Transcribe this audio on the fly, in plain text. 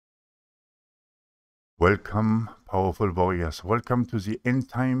Welcome, powerful warriors. Welcome to the end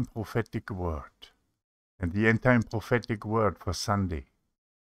time prophetic word. And the end time prophetic word for Sunday,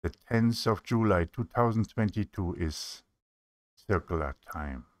 the 10th of July 2022, is circular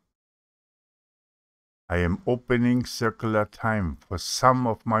time. I am opening circular time for some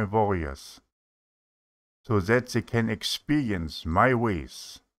of my warriors so that they can experience my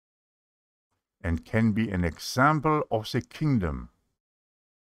ways and can be an example of the kingdom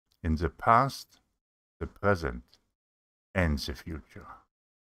in the past, the present, and the future.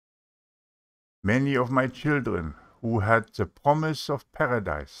 Many of my children who had the promise of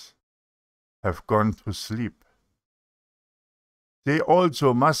paradise have gone to sleep. They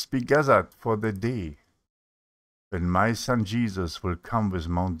also must be gathered for the day when my son Jesus will come with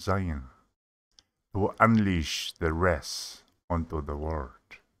Mount Zion to unleash the wrath onto the world.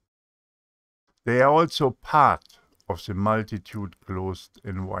 They are also part of the multitude clothed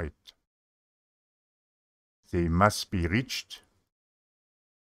in white. They must be reached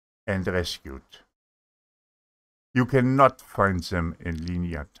and rescued. You cannot find them in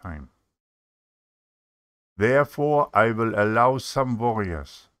linear time. Therefore, I will allow some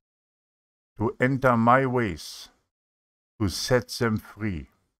warriors to enter my ways to set them free,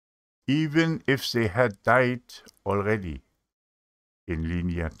 even if they had died already in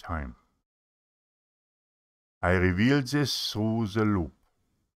linear time. I reveal this through the loop.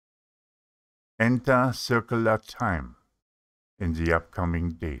 Enter circular time in the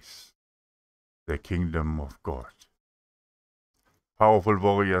upcoming days, the kingdom of God. Powerful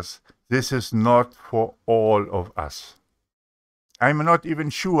warriors, this is not for all of us. I'm not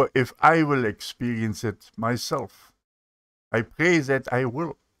even sure if I will experience it myself. I pray that I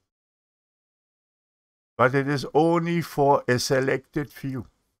will. But it is only for a selected few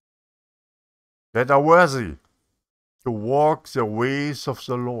that are worthy to walk the ways of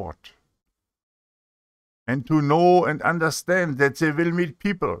the Lord and to know and understand that they will meet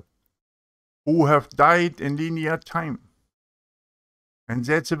people who have died in linear time, and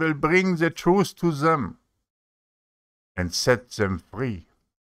that they will bring the truth to them and set them free.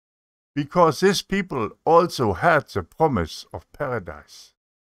 Because these people also had the promise of paradise.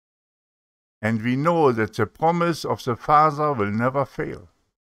 And we know that the promise of the Father will never fail.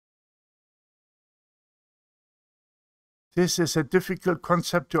 This is a difficult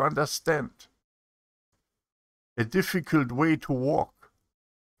concept to understand, a difficult way to walk.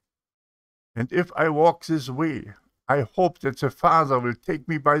 And if I walk this way, I hope that the Father will take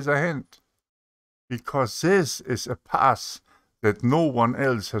me by the hand, because this is a path that no one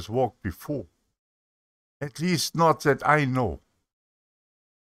else has walked before, at least not that I know.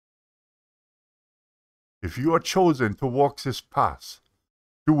 If you are chosen to walk this path,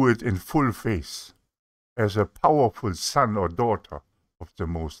 do it in full faith, as a powerful son or daughter of the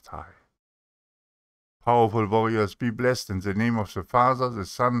Most High. Powerful warriors, be blessed in the name of the Father, the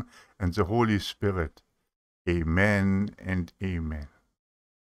Son, and the Holy Spirit. Amen and amen.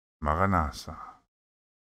 Maranatha.